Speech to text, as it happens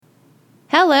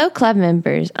Hello, club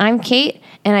members. I'm Kate,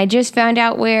 and I just found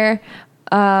out where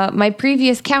my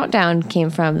previous countdown came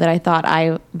from that I thought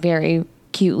I very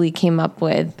cutely came up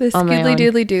with. The Scoodly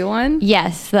Doodly Doo one?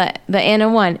 Yes, the Anna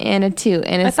 1, Anna 2,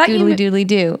 and a Scoodly Doodly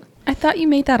Doo. I thought you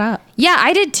made that up. Yeah,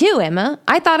 I did too, Emma.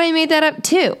 I thought I made that up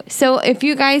too. So if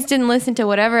you guys didn't listen to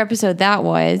whatever episode that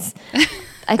was,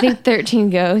 I think 13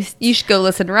 Ghosts. You should go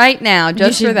listen right now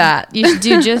for that. You should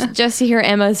do just to hear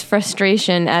Emma's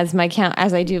frustration as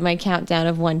I do my countdown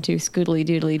of 1, 2, Scoodly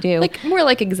Doodly Doo. Like more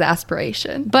like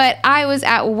exasperation. But I was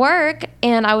at work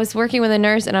and I was working with a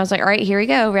nurse and I was like, all right, here we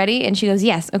go. Ready? And she goes,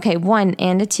 yes. Okay, 1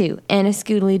 and a 2 and a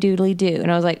Scoodly Doodly Doo.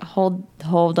 And I was like,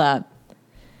 hold up.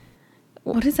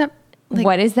 What is that?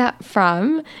 What is that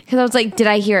from? Because I was like, did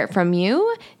I hear it from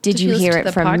you? Did you hear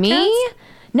it from me?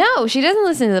 No, she doesn't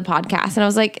listen to the podcast. And I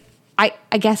was like, I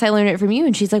guess I learned it from you.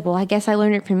 And she's like, well, I guess I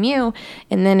learned it from you.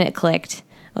 And then it clicked.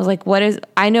 I was like,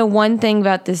 I know one thing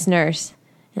about this nurse.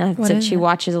 And that's that she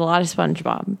watches a lot of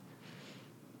SpongeBob.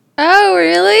 Oh,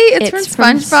 really? It's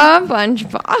from SpongeBob?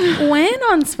 SpongeBob. When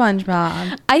on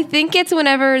SpongeBob? I think it's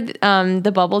whenever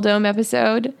the Bubble Dome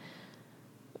episode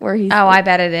where he's... Oh, I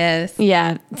bet it is.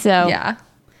 Yeah. So... Yeah.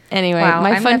 Anyway,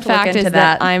 my fun fact is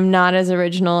that I'm not as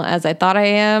original as I thought I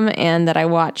am, and that I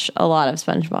watch a lot of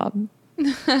SpongeBob.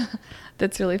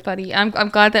 That's really funny. I'm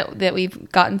glad that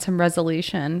we've gotten some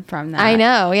resolution from that. I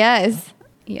know, yes.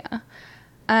 Yeah.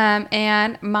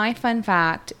 And my fun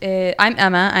fact is, I'm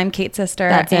Emma. I'm Kate's sister.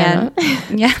 That's Emma.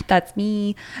 Yeah, that's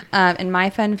me. And my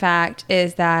fun fact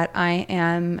is that I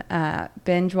am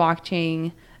binge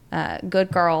watching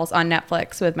Good Girls on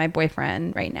Netflix with my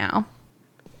boyfriend right now.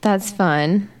 That's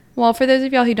fun. Well, for those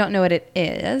of y'all who don't know what it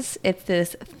is, it's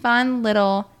this fun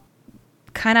little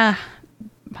kind of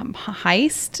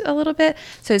heist a little bit.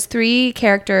 So it's 3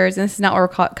 characters, and this is not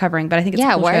what we're covering, but I think it's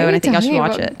a cool show, and I think y'all should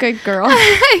watch it. Good Girl.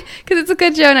 Because it's a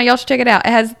good show, and y'all should check it out.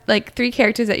 It has like 3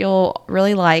 characters that you'll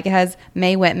really like. It has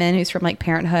Mae Whitman, who's from like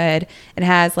Parenthood. It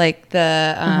has like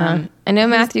the... I know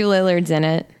Matthew Lillard's in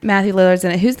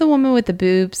it. Who's the woman with the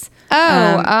boobs?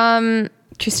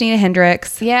 Christina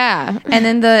Hendricks. Yeah. And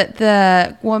then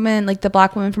the woman, like the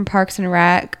black woman from Parks and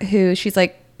Rec, who she's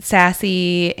like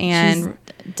sassy and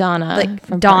she's Donna. Like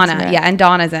from Donna. Yeah. And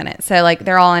Donna's in it. So like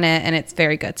they're all in it and it's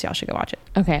very good. So y'all should go watch it.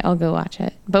 Okay. I'll go watch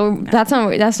it. But that's not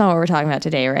what we're talking about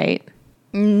today, right?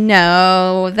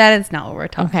 No, that is not what we're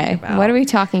talking about. What are we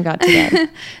talking about today?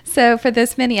 So for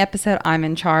this mini episode, I'm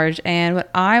in charge. And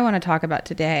what I want to talk about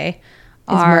today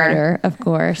is murder, of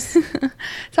course.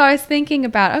 So I was thinking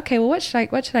about, okay, well, what should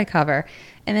I cover?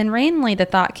 And then randomly the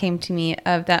thought came to me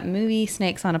of that movie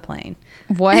Snakes on a Plane.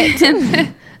 What?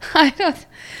 The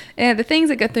things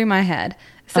that go through my head.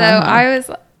 So I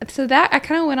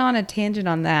kind of went on a tangent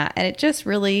on that, and it just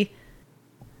really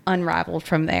unraveled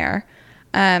from there.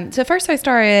 So first I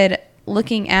started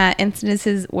looking at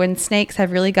incidences when snakes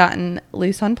have really gotten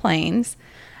loose on planes,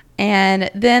 and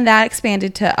then that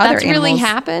expanded to other animals. That's really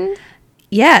happened?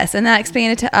 Yes, and that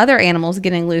expanded to other animals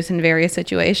getting loose in various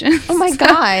situations. Oh my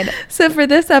God. So for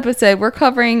this episode, we're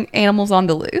covering animals on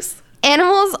the loose.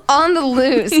 Animals on the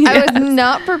loose. Yes. I was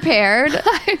not prepared.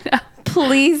 I know.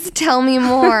 Please tell me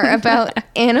more about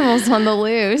animals on the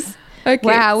loose. Okay.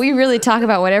 Wow, we really talk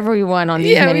about whatever we want on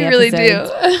these mini episodes.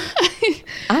 Really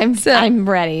do. I'm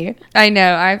ready. I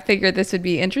know. I figured this would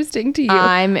be interesting to you.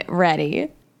 I'm ready.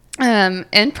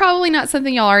 And probably not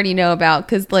something y'all already know about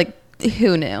because, like,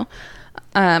 who knew?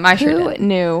 Who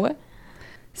knew?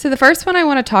 So the first one I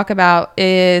want to talk about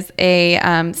is a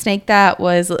snake that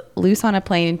was loose on a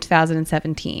plane in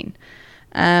 2017.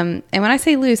 And when I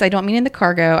say loose, I don't mean in the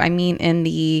cargo. I mean in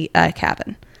the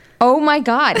cabin. Oh my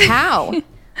God. How?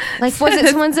 Like, was it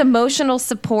someone's emotional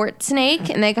support snake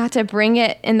and they got to bring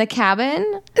it in the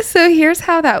cabin? So here's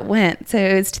how that went. So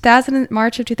it's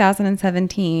March of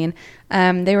 2017.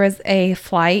 There was a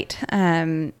flight.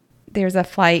 There's a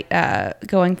flight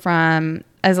going from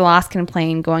as Alaskan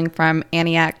plane going from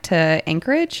Antioch to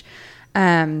Anchorage.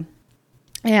 And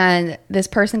this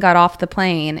person got off the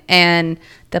plane and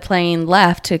the plane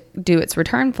left to do its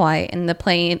return flight. And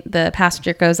the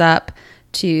passenger goes up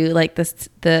to like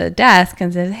the desk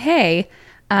and says, "Hey,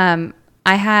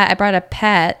 I brought a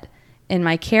pet in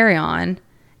my carry-on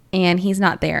and he's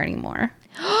not there anymore."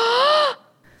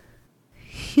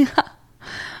 Yeah.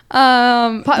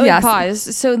 Yes.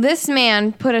 Pause. So this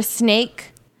man put a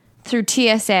snake through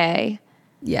TSA.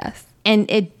 Yes. And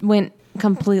it went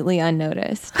completely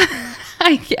unnoticed.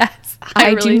 I guess.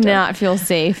 I really do not feel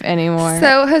safe anymore.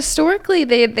 So historically,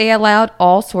 they allowed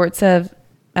all sorts of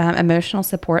emotional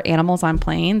support animals on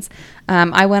planes.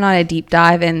 I went on a deep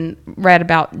dive and read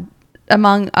about,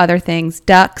 among other things,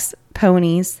 ducks,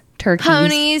 ponies,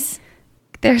 turkeys.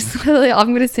 There's literally, I'm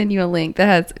going to send you a link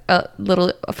that has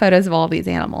little photos of all these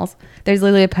animals. There's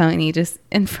literally a pony just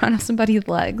in front of somebody's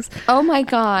legs. Oh my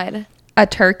God. A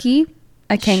turkey,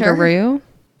 a kangaroo. Sure.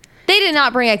 They did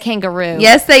not bring a kangaroo.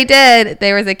 Yes, they did.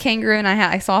 There was a kangaroo, and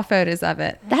I saw photos of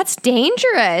it. That's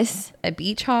dangerous. A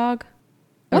beach hog.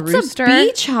 What's rooster. A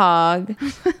beach hog?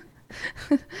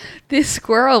 This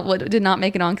squirrel did not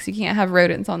make it on because you can't have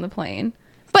rodents on the plane.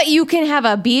 But you can have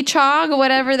a beach hog,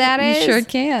 whatever that is. You sure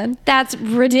can. That's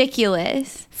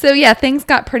ridiculous. So yeah, things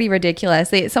got pretty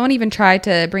ridiculous. Someone even tried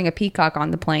to bring a peacock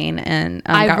on the plane, and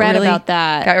I read about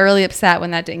that. Got really upset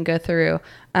when that didn't go through.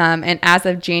 And as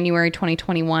of January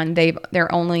 2021,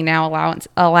 they're only now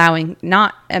allowing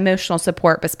not emotional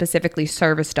support, but specifically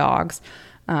service dogs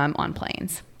on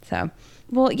planes. So,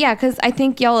 well, yeah, because I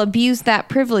think y'all abused that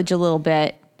privilege a little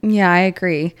bit. Yeah, I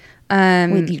agree.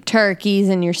 With your turkeys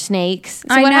and your snakes.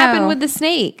 So what happened with the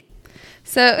snake?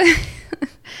 So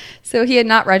he had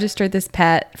not registered this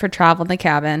pet for travel in the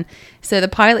cabin. So the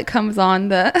pilot comes on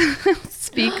the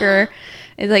speaker.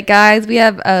 Is like, guys, we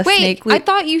have a snake. Wait, I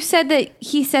thought you said that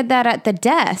he said that at the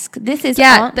desk. This is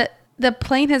the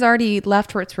plane has already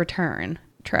left for its return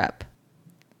trip.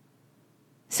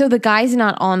 So the guy's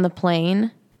not on the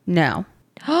plane? No.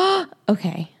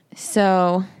 Okay.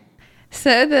 So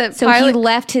the pilot, he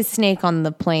left his snake on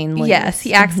the plane. Yes,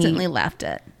 he accidentally left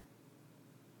it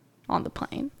on the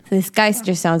plane. So this guy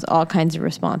just sounds all kinds of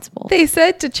responsible. They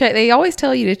said to check. They always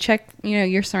tell you to check,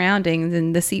 your surroundings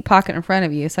and the seat pocket in front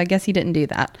of you. So I guess he didn't do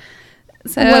that.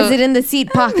 So was it in the seat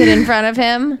pocket in front of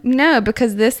him? No,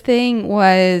 because this thing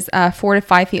was 4 to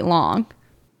 5 feet long.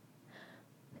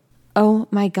 Oh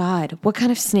my God! What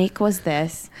kind of snake was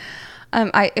this?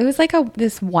 It was like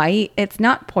this white. It's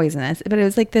not poisonous, but it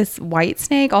was like this white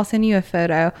snake. I'll send you a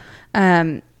photo,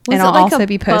 and I'll also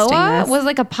be posting this. Was it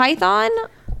like a python?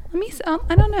 Let me.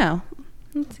 I don't know.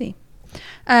 Let's see.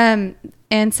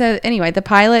 And so anyway, the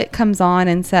pilot comes on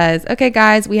and says, "Okay,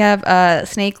 guys, we have a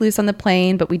snake loose on the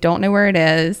plane, but we don't know where it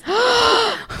is."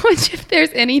 Which, if there's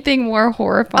anything more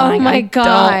horrifying, oh my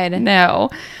God, no.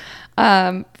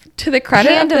 To the credit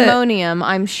pandemonium,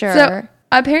 I'm sure. So,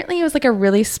 apparently it was like a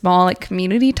really small, like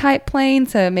community type plane.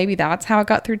 So maybe that's how it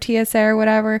got through TSA or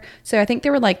whatever. So I think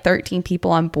there were like 13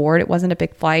 people on board. It wasn't a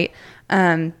big flight.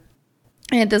 And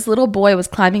this little boy was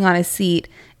climbing on his seat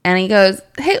and he goes,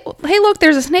 hey, look,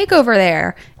 there's a snake over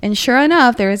there. And sure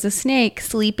enough, there is a snake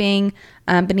sleeping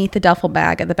beneath the duffel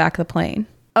bag at the back of the plane.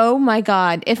 Oh my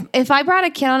God. If I brought a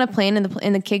kid on a plane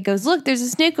and the kid goes, look, there's a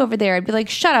snake over there, I'd be like,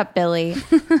 shut up, Billy.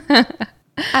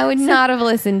 I would not have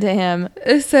listened to him.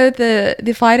 So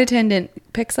the flight attendant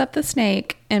picks up the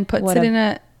snake and puts it in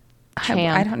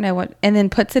I don't know what, and then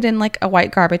puts it in like a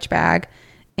white garbage bag,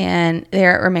 and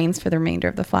there it remains for the remainder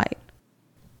of the flight.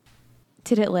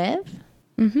 Did it live?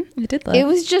 Mm-hmm. It did live. It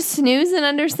was just snoozing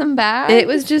under some bags? It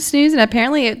was just snoozing.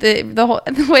 Apparently,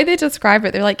 the way they describe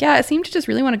it, they're like, yeah, it seemed to just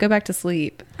really want to go back to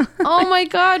sleep. Oh my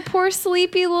God, poor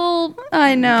sleepy little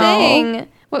I know. thing.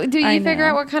 Did you figure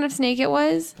out what kind of snake it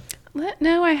was?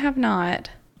 No, I have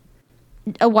not.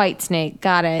 A white snake.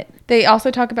 Got it. They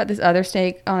also talk about this other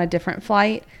snake on a different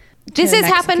flight. This has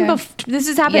happened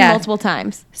multiple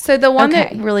times. So the one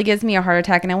that really gives me a heart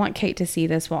attack, and I want Kate to see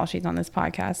this while she's on this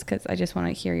podcast because I just want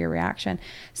to hear your reaction.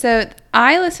 So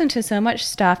I listen to so much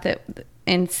stuff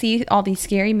and see all these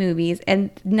scary movies,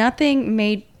 and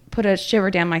nothing put a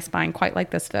shiver down my spine quite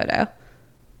like this photo.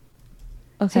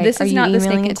 Okay, so this is not the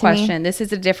snake in question. This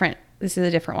is a different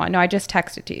one. No, I just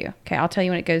texted to you. Okay, I'll tell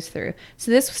you when it goes through.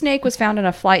 So this snake was found on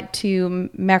a flight to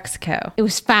Mexico. It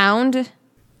was found?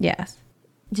 Yes.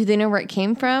 Do they know where it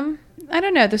came from? I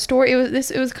don't know. The story,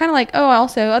 it was kind of like,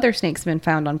 also other snakes have been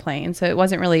found on planes. So it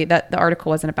wasn't really, the article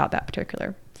wasn't about that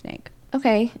particular snake.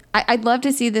 Okay. I'd love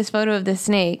to see this photo of this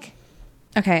snake.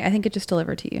 Okay, I think it just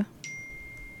delivered to you.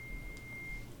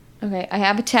 Okay, I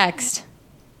have a text.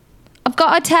 I've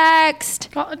got a text.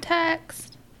 Got a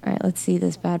text. All right, let's see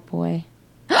this bad boy.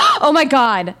 Oh my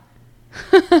God.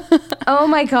 Oh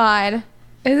my God.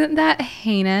 Isn't that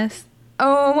heinous?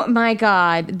 Oh my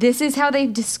God. This is how they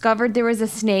discovered there was a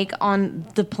snake on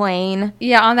the plane.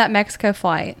 Yeah, on that Mexico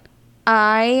flight.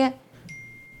 Oh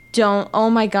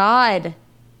my God.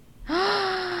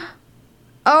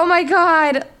 Oh my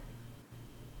God.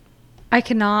 I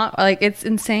cannot, it's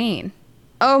insane.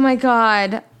 Oh my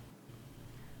God.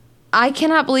 I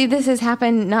cannot believe this has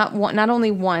happened not only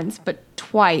once, but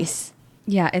twice.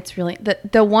 Yeah, it's really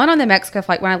the one on the Mexico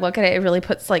flight. When I look at it, it really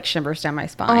puts shivers down my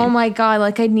spine. Oh my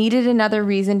God! I needed another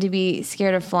reason to be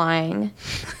scared of flying.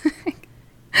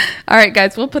 All right,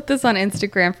 guys, we'll put this on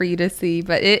Instagram for you to see,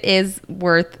 but it is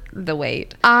worth the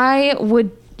wait. I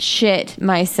would shit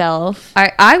myself.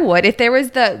 I would. If there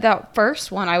was the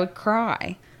first one, I would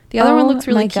cry. The other one looks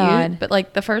really cute, but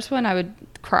like the first one, I would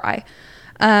cry.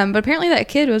 But apparently that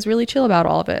kid was really chill about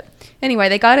all of it. Anyway,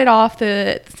 they got it off.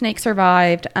 The snake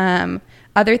survived.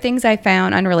 Other things I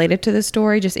found unrelated to the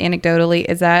story, just anecdotally,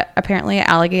 is that apparently an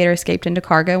alligator escaped into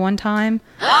cargo one time.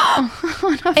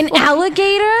 An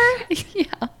alligator?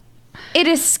 Yeah. It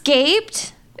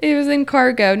escaped? It was in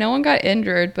cargo. No one got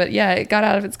injured, but yeah, it got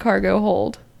out of its cargo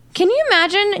hold. Can you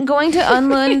imagine going to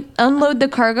unload the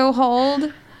cargo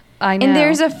hold? I know. And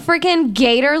there's a freaking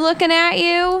gator looking at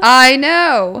you? I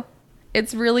know.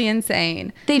 It's really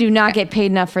insane. They do not get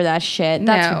paid enough for that shit.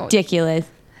 That's ridiculous.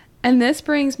 And this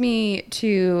brings me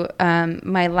to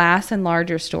my last and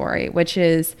larger story, which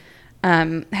is,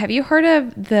 have you heard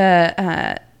of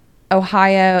the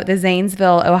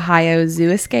Zanesville, Ohio zoo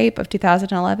escape of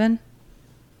 2011?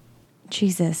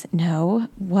 Jesus, no.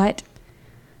 What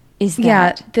is that?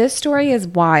 Yeah, this story is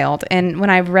wild. And when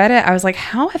I read it, I was like,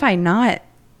 how have I not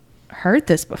heard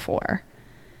this before?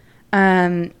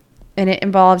 And it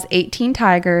involves 18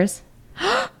 tigers,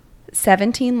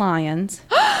 17 lions,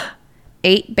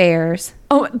 8 bears.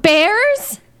 Oh,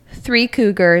 bears? 3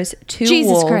 cougars, 2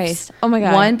 Jesus wolves. Christ. Oh my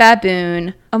God. 1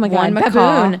 baboon. Oh my God. 1 macaw.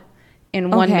 Baboon.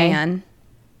 And 1 man.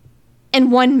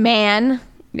 And 1 man?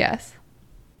 Yes.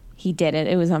 He did it.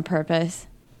 It was on purpose.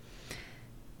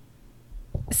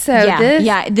 So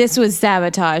this was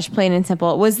sabotage, plain and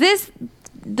simple. Was this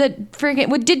the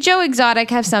freaking... Did Joe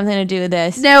Exotic have something to do with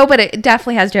this? No, but it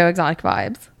definitely has Joe Exotic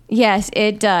vibes. Yes,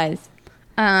 it does.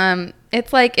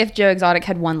 It's like if Joe Exotic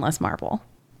had 1 less marble.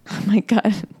 Oh my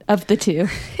God. Of the 2.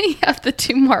 Of the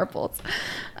 2 marbles.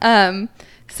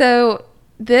 So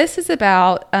this is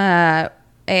about the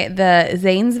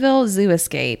Zanesville zoo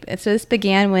escape. So this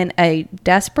began when a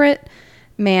desperate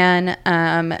man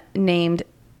named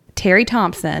Terry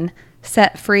Thompson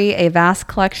set free a vast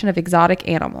collection of exotic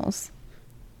animals.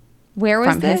 Where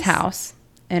was from his house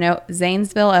in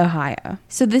Zanesville, Ohio.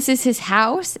 So this is his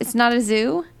house? It's not a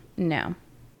zoo? No.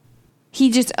 He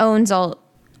just owns all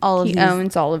of these. He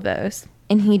owns all of those.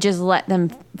 And he just let them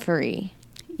free.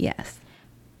 Yes.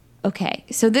 Okay.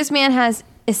 So this man has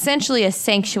essentially a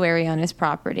sanctuary on his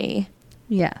property.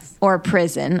 Yes. Or a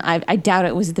prison. I doubt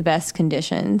it was the best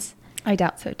conditions. I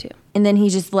doubt so too. And then he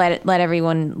just let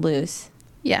everyone loose.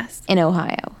 Yes. In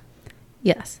Ohio.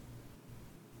 Yes.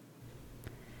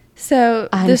 So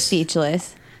I'm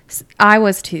speechless. I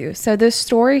was too. So this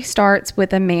story starts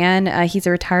with a man. He's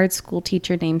a retired school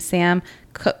teacher named Sam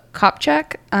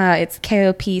Kopchak. It's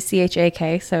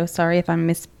Kopchak. So sorry if I'm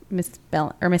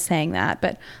missaying that,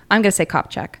 but I'm going to say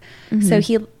Kopchak. Mm-hmm. So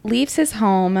he leaves his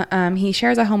home. He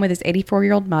shares a home with his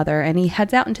 84-year-old mother, and he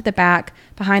heads out into the back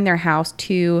behind their house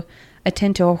to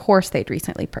attend to a horse they'd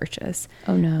recently purchased.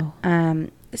 Oh no.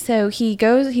 So he's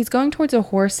going towards a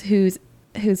horse who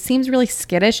seems really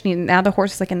skittish. And now the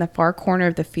horse is like in the far corner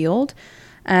of the field.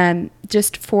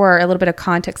 Just for a little bit of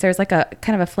context, there's like a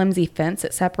kind of a flimsy fence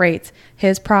that separates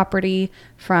his property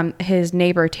from his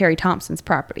neighbor Terry Thompson's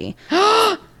property.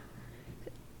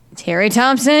 Terry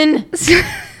Thompson.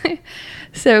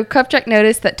 So Kupchak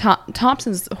noticed that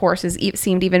Thompson's horses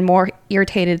seemed even more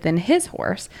irritated than his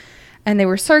horse. And they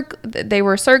were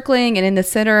circling, and in the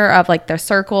center of like the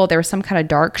circle, there was some kind of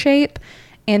dark shape.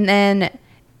 And then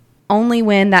only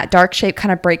when that dark shape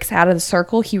kind of breaks out of the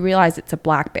circle, he realized it's a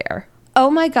black bear. Oh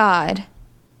my God.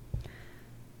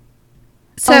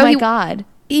 So oh my God.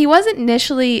 He wasn't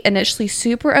initially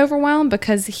super overwhelmed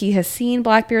because he has seen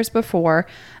black bears before,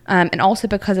 and also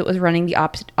because it was running the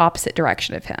opposite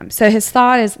direction of him. So his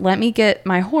thought is, let me get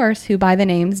my horse, who by the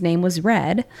his name was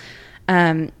Red,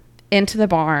 into the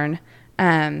barn.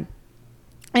 And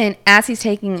as he's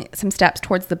taking some steps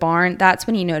towards the barn, that's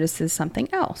when he notices something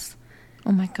else.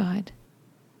 Oh my God.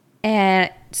 And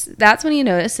that's when he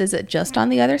notices that just on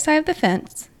the other side of the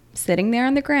fence, sitting there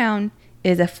on the ground,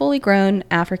 is a fully grown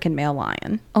African male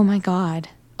lion. Oh my God.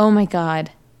 Oh my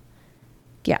God.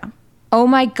 Yeah. Oh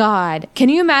my God. Can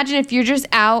you imagine if you're just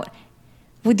out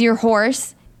with your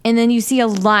horse and then you see a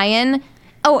lion?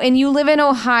 Oh, and you live in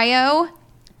Ohio?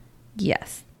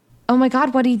 Yes. Oh my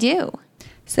God. What'd he do?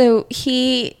 So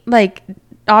he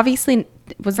obviously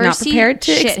was not prepared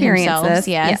to experience this.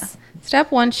 Yes. Yeah.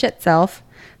 Step 1, shit self.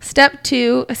 Step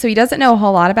 2, so he doesn't know a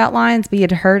whole lot about lions, but he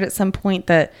had heard at some point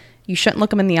that you shouldn't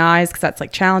look them in the eyes because that's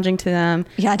challenging to them.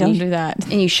 Yeah, don't do that.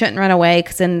 And you shouldn't run away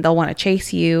because then they'll want to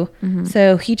chase you. Mm-hmm.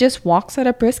 So he just walks at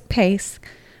a brisk pace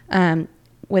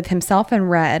with himself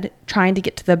and Red, trying to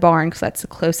get to the barn because that's the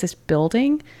closest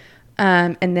building.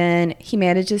 And then he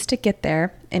manages to get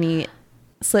there, and he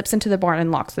slips into the barn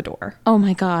and locks the door. Oh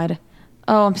my God.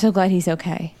 Oh, I'm so glad he's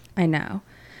okay. I know.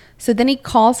 So then he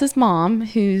calls his mom,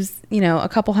 who's, a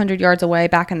couple hundred yards away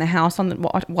back in the house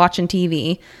watching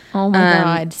TV. Oh my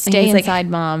God. Stay inside,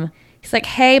 Mom. He's like,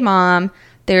 hey, Mom,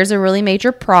 there's a really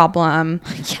major problem.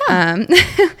 Yeah.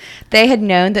 They had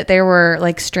known that there were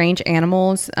like strange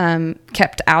animals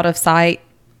kept out of sight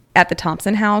at the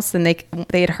Thompson house. And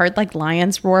they had heard like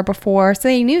lions roar before. So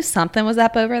they knew something was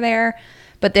up over there.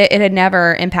 But it had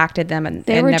never impacted them. And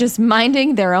they were just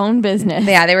minding their own business.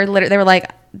 Yeah, they were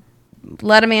like,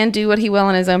 let a man do what he will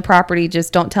on his own property.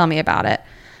 Just don't tell me about it.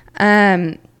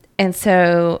 And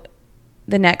so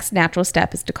the next natural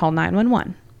step is to call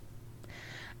 911.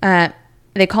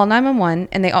 They call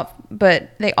 911,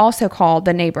 but they also call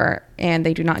the neighbor, and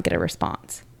they do not get a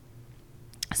response.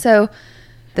 So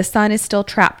the son is still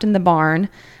trapped in the barn.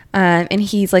 And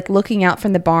he's like looking out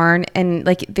from the barn, and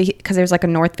like because there's like a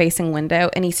north facing window,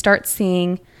 and he starts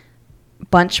seeing a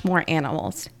bunch more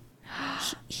animals.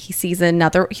 He sees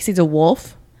a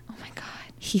wolf. Oh my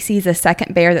God. He sees a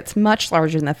second bear that's much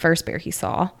larger than the first bear he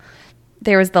saw.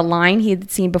 There was the lion he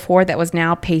had seen before that was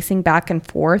now pacing back and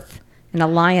forth, and a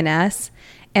lioness.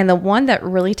 And the one that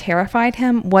really terrified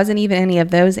him wasn't even any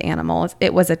of those animals.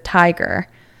 It was a tiger.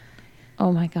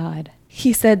 Oh my God.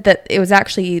 He said that it was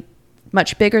actually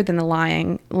much bigger than the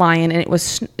lion, and it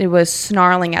was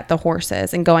snarling at the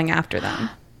horses and going after them.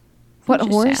 What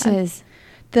horses?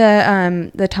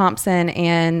 The Thompson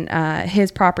and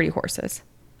his property horses.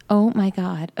 Oh my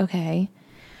God. Okay.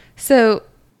 So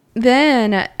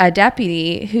then a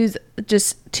deputy who's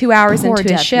just 2 hours into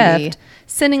his shift,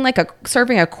 serving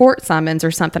a court summons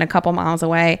or something a couple miles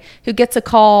away, who gets a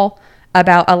call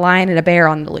about a lion and a bear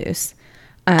on the loose.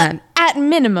 At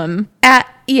minimum.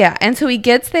 And so he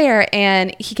gets there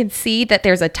and he can see that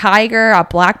there's a tiger, a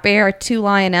black bear, 2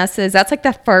 lionesses. That's like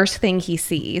the first thing he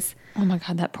sees. Oh my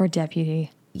God, that poor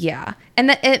deputy. Yeah. And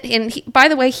by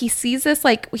the way, he sees this,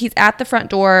 like he's at the front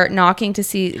door knocking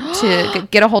to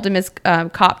get a hold of his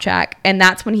cop check. And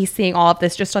that's when he's seeing all of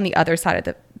this just on the other side of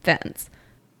the fence.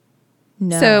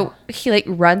 No. So he like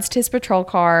runs to his patrol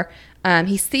car.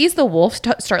 He sees the wolf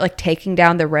start like taking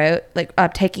down the road,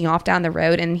 taking off down the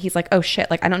road. And he's like, oh shit,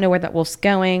 like I don't know where that wolf's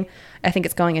going. I think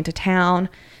it's going into town.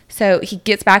 So he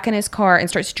gets back in his car and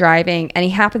starts driving, and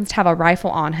he happens to have a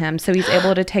rifle on him. So he's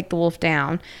able to take the wolf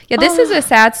down. Yeah, this is a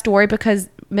sad story because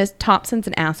Miss Thompson's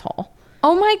an asshole.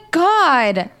 Oh my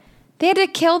God. They had to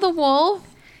kill the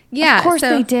wolf? Yeah. Of course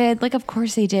they did. Like, of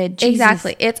course they did. Jesus.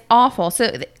 Exactly. It's awful.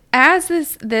 So as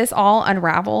this all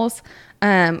unravels,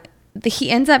 they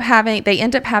end up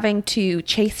having to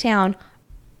chase down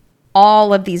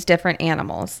all of these different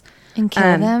animals and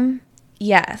kill them.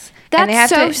 Yes,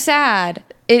 that's so sad.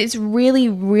 It's really,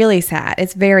 really sad.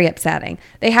 It's very upsetting.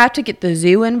 They have to get the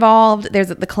zoo involved. There's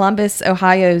the Columbus,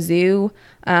 Ohio Zoo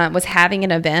was having an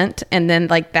event, and then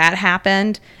like that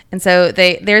happened, and so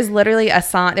there's literally a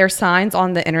sign. There's signs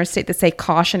on the interstate that say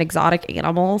 "Caution Exotic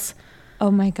Animals." Oh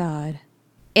my God!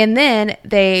 And then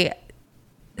they're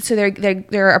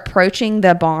approaching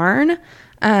the barn.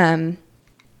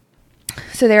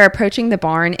 So they're approaching the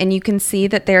barn, and you can see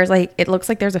that it looks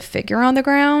like there's a figure on the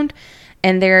ground,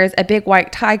 and there's a big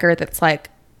white tiger that's like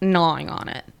gnawing on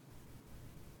it.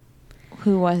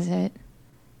 Who was it?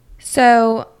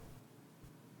 So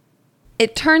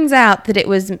it turns out that it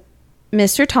was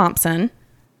Mr. Thompson,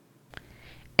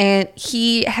 and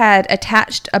he had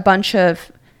put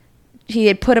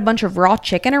a bunch of raw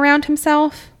chicken around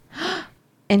himself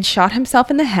and shot himself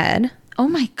in the head. Oh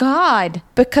my God.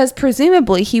 Because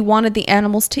presumably he wanted the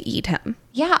animals to eat him.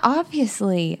 Yeah,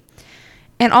 obviously.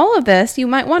 And all of this, you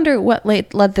might wonder what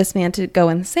led this man to go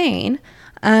insane.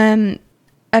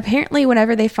 Apparently,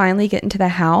 whenever they finally get into the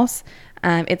house,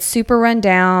 it's super run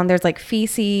down. There's like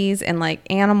feces and like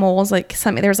animals,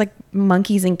 there's like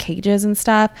monkeys in cages and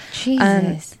stuff.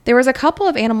 Jesus. There was a couple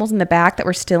of animals in the back that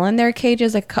were still in their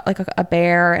cages, like a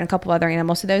bear and a couple other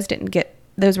animals. So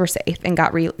those were safe and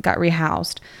got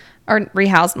rehoused. Or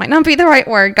rehoused might not be the right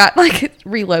word, got like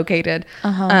relocated.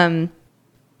 Uh-huh.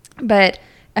 But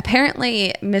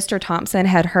apparently Mr. Thompson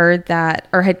had heard that,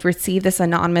 or had received this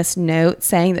anonymous note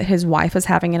saying that his wife was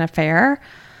having an affair.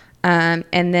 And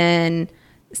then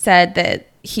said that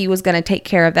he was going to take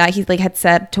care of that. He had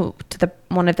said to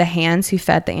one of the hands who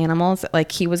fed the animals,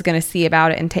 like he was going to see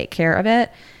about it and take care of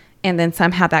it. And then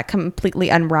somehow that completely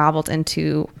unraveled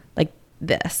into like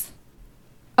this.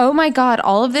 Oh my God.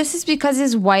 All of this is because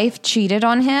his wife cheated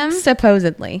on him?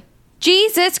 Supposedly.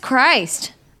 Jesus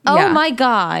Christ. Oh my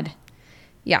God.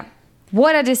 Yeah.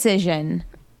 What a decision.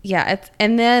 Yeah,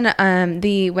 and then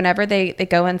whenever they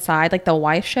go inside, like the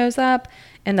wife shows up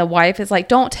and the wife is like,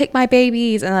 "Don't take my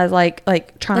babies," and I was like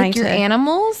trying like your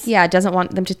animals. Yeah, doesn't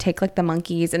want them to take like the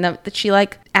monkeys, and she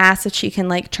like asks if she can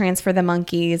like transfer the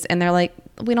monkeys, and they're like,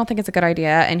 "We don't think it's a good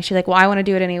idea," and she's like, "Well, I want to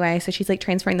do it anyway," so she's like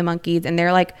transferring the monkeys, and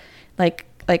they're like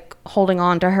holding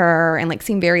on to her and like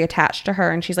seem very attached to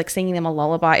her, and she's like singing them a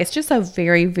lullaby. It's just a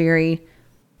very, very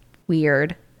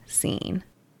weird scene.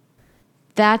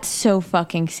 That's so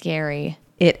fucking scary.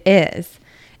 It is.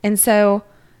 And so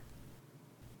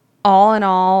all in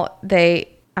all,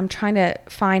 I'm trying to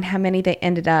find how many they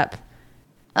ended up.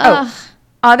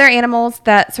 Other animals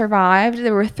that survived.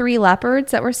 There were 3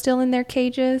 leopards that were still in their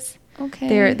cages.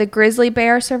 Okay. The grizzly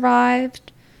bear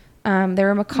survived. There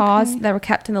were macaws that were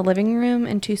kept in the living room,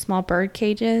 and 2 small bird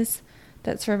cages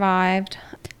that survived.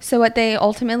 So what they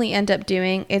ultimately end up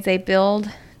doing is they build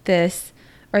this,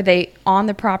 or they, on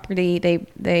the property,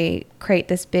 they create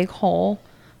this big hole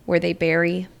where they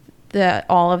bury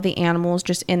all of the animals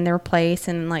just in their place.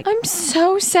 And like, I'm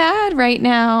so sad right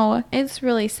now. It's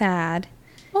really sad.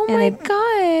 Oh my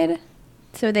God.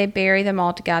 So they bury them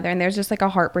all together, and there's just like a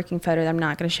heartbreaking photo that I'm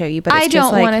not going to show you, but I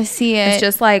don't want to see it. It's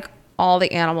just like all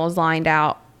the animals lined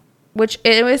out, which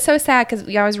it was so sad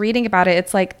because I was reading about it.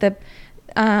 It's like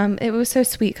it was so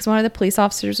sweet because one of the police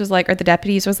officers was like, or the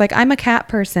deputies was like, "I'm a cat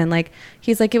person." Like,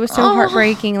 he's like, it was so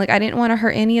heartbreaking. Like, I didn't want to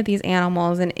hurt any of these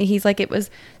animals. And he's like, it was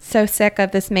so sick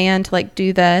of this man to like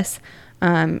do this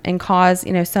and cause,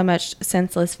 so much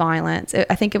senseless violence.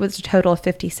 I think it was a total of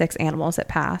 56 animals that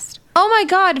passed. Oh my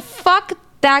God. Fuck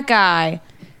that guy.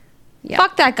 Yeah.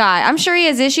 Fuck that guy. I'm sure he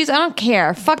has issues. I don't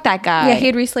care. Fuck that guy. Yeah, he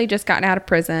had recently just gotten out of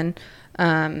prison.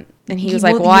 And he was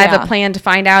like, well, I have a plan to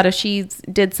find out if she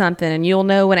did something, and you'll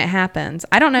know when it happens.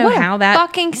 I don't know how that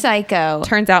fucking psycho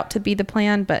turns out to be the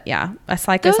plan, but yeah, a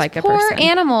psycho poor person.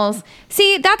 Animals.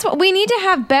 See, that's what we need to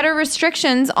have, better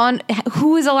restrictions on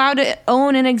who is allowed to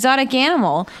own an exotic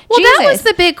animal. Well, Jesus. That was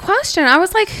the big question. I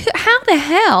was like, how the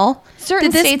hell?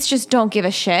 Certain states just don't give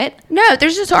a shit. No, there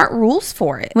just aren't rules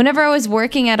for it. Whenever I was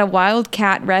working at a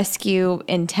wildcat rescue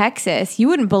in Texas, you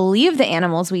wouldn't believe the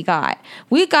animals we got.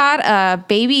 We got a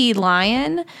baby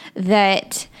lion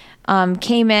that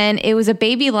came in. It was a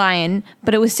baby lion,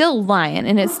 but it was still a lion,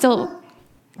 and it still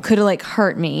could have like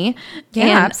hurt me. Yeah,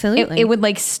 and absolutely. It would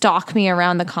like stalk me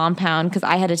around the compound because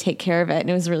I had to take care of it, and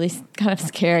it was really kind of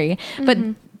scary. Mm-hmm. But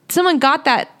someone got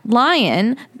that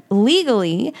lion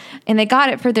legally, and they got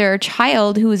it for their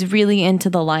child who was really into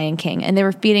the Lion King, and they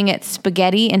were feeding it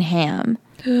spaghetti and ham.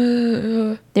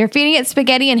 They're feeding it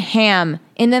spaghetti and ham,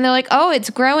 and then they're like, "Oh, it's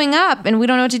growing up, and we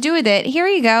don't know what to do with it. Here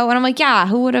you go." And I'm like, "Yeah,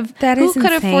 who could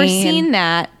have foreseen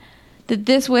that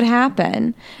this would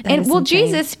happen?"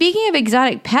 Jesus, speaking of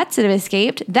exotic pets that have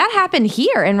escaped, that happened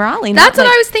here in Raleigh. That's what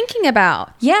I was thinking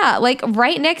about. Yeah, like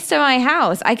right next to my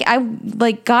house. I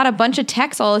like got a bunch of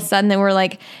texts all of a sudden that were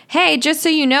like, "Hey, just so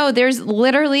you know, there's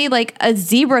literally like a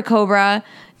zebra cobra."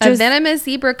 A venomous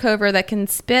zebra cobra that can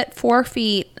spit 4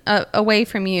 feet away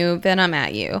from you, venom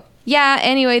at you. Yeah,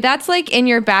 anyway, that's like in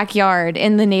your backyard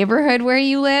in the neighborhood where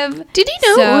you live. Did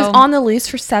you know it was on the loose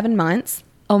for 7 months?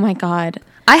 Oh my God.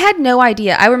 I had no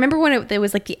idea. I remember when it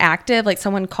was like the active, like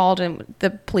someone called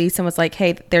the police and was like,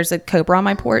 "Hey, there's a cobra on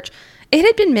my porch." It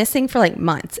had been missing for like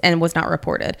months and was not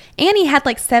reported. And he had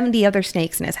like 70 other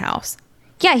snakes in his house.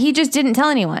 Yeah, he just didn't tell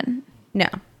anyone. No.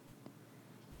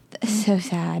 So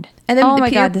sad. And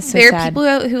then God, this is so there sad. are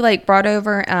people who like brought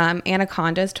over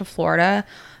anacondas to Florida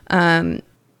to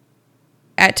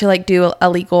like do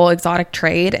illegal exotic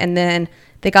trade, and then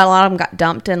a lot of them got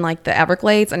dumped in like the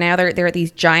Everglades, and now there are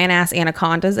these giant ass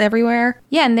anacondas everywhere.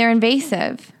 Yeah, and they're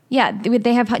invasive. Yeah,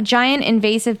 they have giant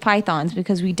invasive pythons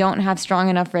because we don't have strong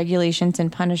enough regulations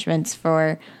and punishments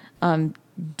for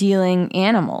dealing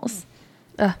animals.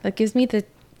 That gives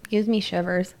me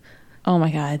shivers. Oh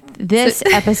my God. This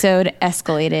episode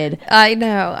escalated. I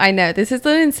know. This is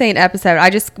an insane episode. I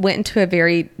just went into a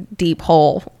very deep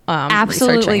hole.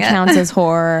 Absolutely counts as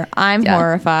horror. I'm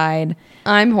horrified.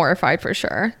 I'm horrified for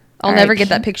sure. I'll never get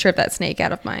that picture of that snake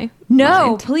out of my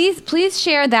mind. Please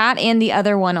share that and the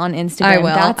other one on Instagram.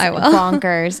 I will.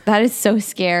 Bonkers. That is so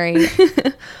scary.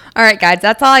 All right, guys.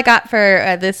 That's all I got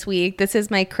for this week. This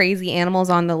is my crazy animals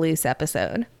on the loose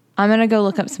episode. I'm going to go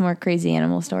look up some more crazy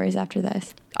animal stories after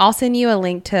this. I'll send you a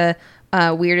link to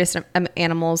weirdest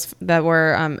animals that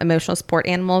were emotional support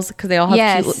animals, because they all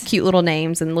have cute little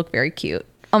names and look very cute.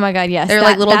 Oh my God, yes. They're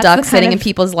like little ducks sitting in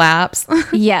people's laps.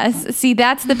 Yes. See,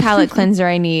 that's the palate cleanser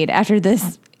I need after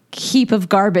this heap of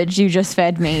garbage you just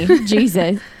fed me.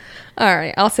 Jesus. All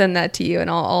right. I'll send that to you, and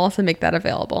I'll also make that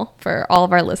available for all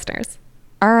of our listeners.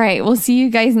 All right. We'll see you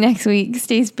guys next week.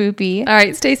 Stay spoopy. All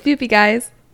right. Stay spoopy, guys.